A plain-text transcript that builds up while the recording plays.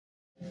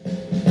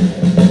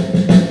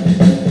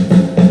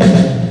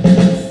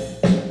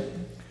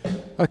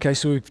Okay,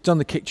 so we've done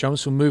the kick drum,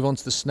 so we'll move on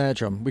to the snare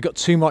drum. We've got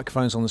two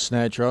microphones on the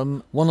snare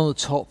drum, one on the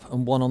top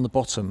and one on the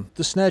bottom.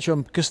 The snare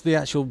drum, because of the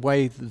actual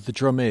way the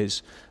drum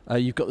is,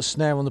 you've got the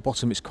snare on the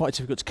bottom. It's quite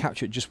difficult to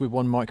capture it just with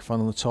one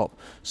microphone on the top.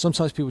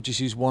 Sometimes people just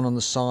use one on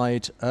the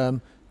side.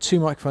 Two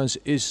microphones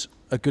is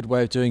a good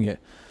way of doing it.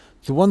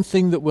 The one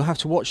thing that we'll have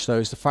to watch though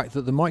is the fact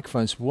that the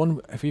microphones,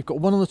 if you've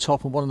got one on the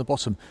top and one on the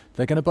bottom,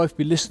 they're going to both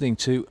be listening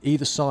to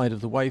either side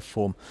of the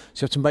waveform.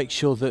 So you have to make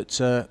sure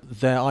that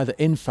they're either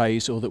in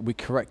phase or that we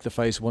correct the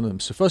phase of one of them.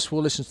 So first of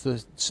all, listen to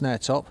the snare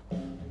top.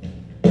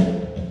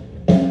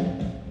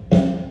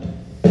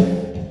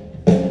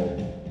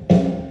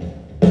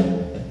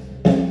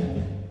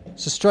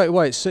 So straight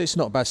away, it's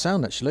not a bad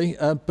sound actually,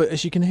 but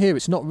as you can hear,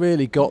 it's not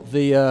really got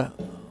the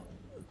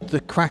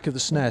crack of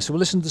the snare. So we'll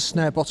listen to the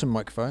snare bottom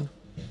microphone.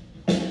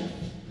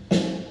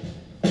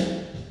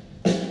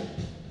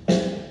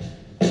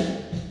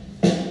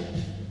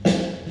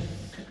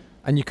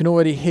 And you can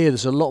already hear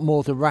there's a lot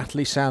more of the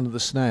rattly sound of the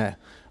snare,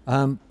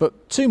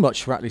 but too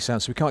much rattly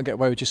sound, so we can't get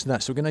away with just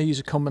that. So we're going to use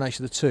a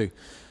combination of the two.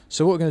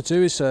 So what we're going to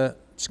do is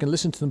just going to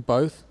listen to them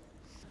both,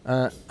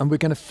 and we're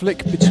going to flick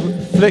the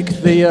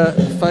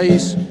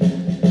phase.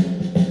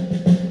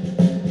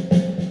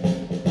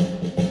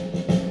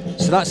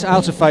 So that's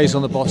out of phase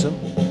on the bottom.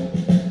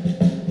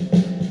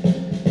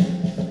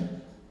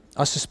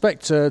 I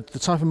suspect the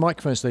type of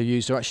microphones they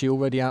used are actually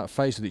already out of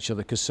phase with each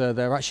other, because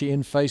they're actually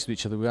in phase with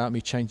each other without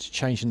me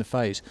changing the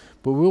phase.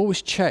 But we'll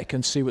always check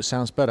and see what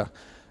sounds better.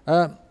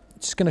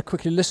 Just going to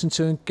quickly listen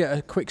to and get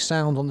a quick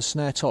sound on the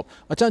snare top.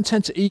 I don't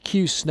tend to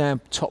EQ snare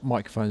top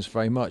microphones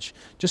very much,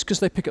 just because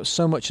they pick up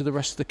so much of the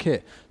rest of the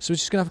kit. So we're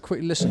just going to have a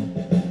quick listen.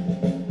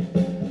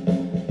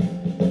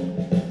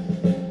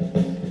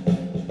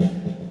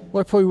 What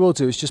I probably will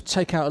do is just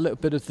take out a little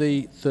bit of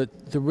the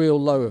real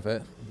low of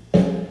it.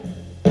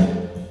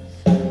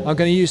 I'm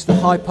going to use the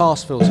high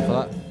pass filter for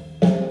that.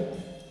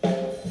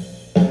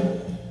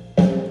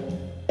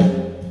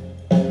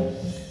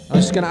 I'm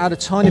just going to add a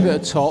tiny bit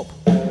of top.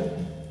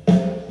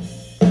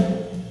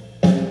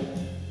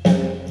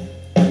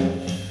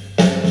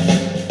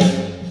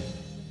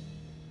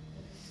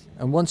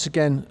 And once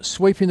again,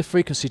 sweeping the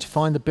frequency to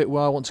find the bit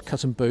where I want to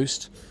cut and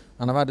boost.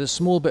 And I've added a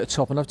small bit of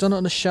top, and I've done it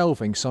on a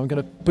shelving, so I'm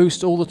going to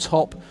boost all the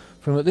top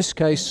from, in this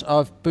case,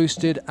 I've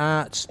boosted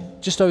at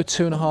just over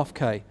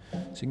 2.5K.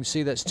 So you can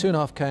see that's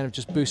 2.5K, and I've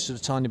just boosted a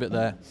tiny bit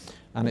there,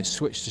 and it's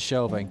switched to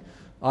shelving.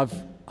 I've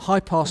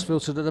high pass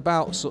filtered at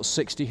about sort of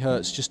 60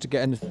 Hertz just to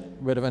get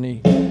rid of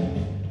any.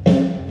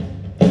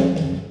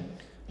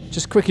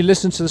 Just quickly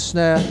listen to the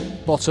snare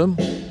bottom.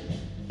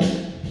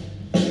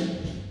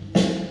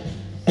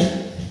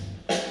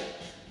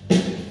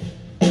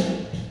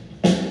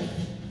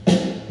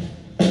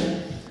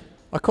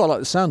 I quite like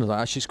the sound of that,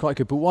 actually it's quite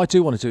good, but what I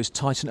do want to do is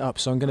tighten it up,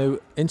 so I'm going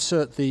to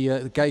insert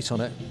the gate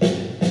on it.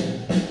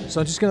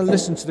 So I'm just going to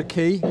listen to the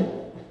key.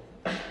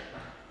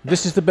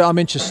 This is the bit I'm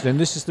interested in,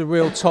 this is the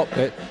real top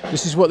bit.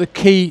 This is what the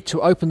key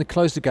to open and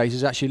close the gate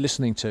is actually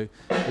listening to,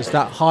 is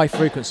that high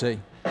frequency.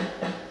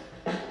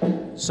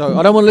 So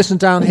I don't want to listen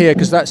down here,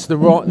 because that's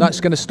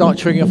going to start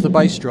triggering off the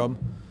bass drum.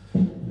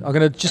 I'm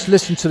going to just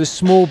listen to this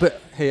small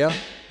bit here.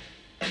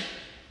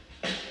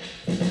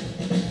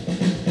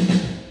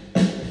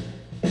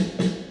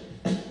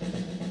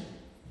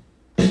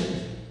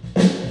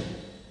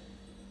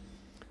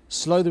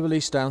 Slow the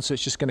release down so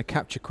it's just going to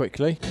capture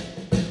quickly.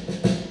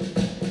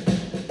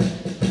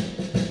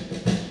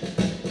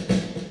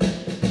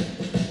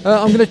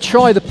 I'm going to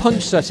try the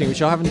punch setting,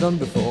 which I haven't done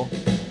before.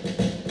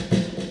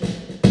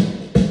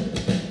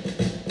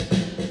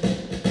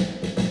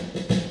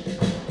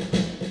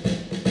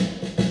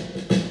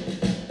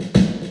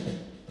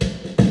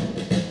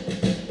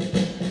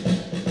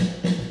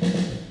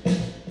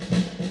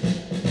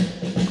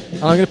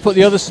 And I'm going to put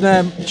the other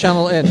snare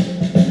channel in.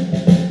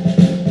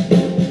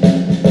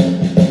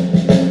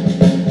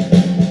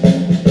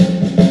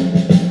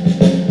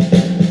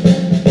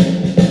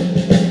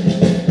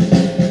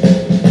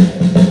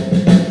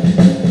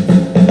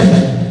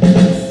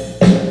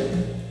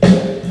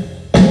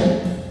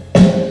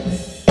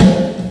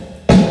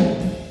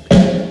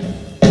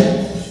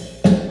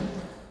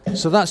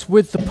 So that's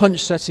with the punch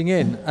setting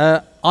in.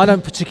 I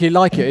don't particularly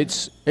like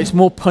it. It's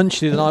more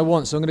punchy than I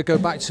want, so I'm going to go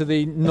back to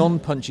the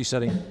non-punchy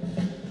setting,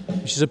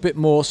 which is a bit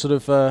more sort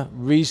of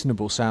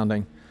reasonable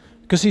sounding.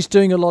 Because he's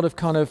doing a lot of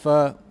kind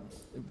of,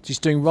 he's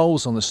doing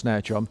rolls on the snare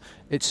drum.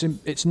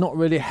 It's not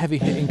really a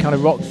heavy-hitting kind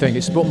of rock thing.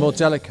 It's a bit more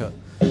delicate.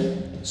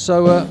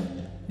 So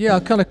yeah,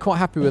 I'm kind of quite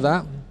happy with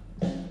that.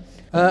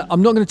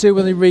 I'm not going to do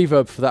any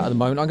reverb for that at the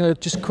moment. I'm going to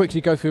just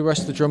quickly go through the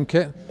rest of the drum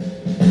kit.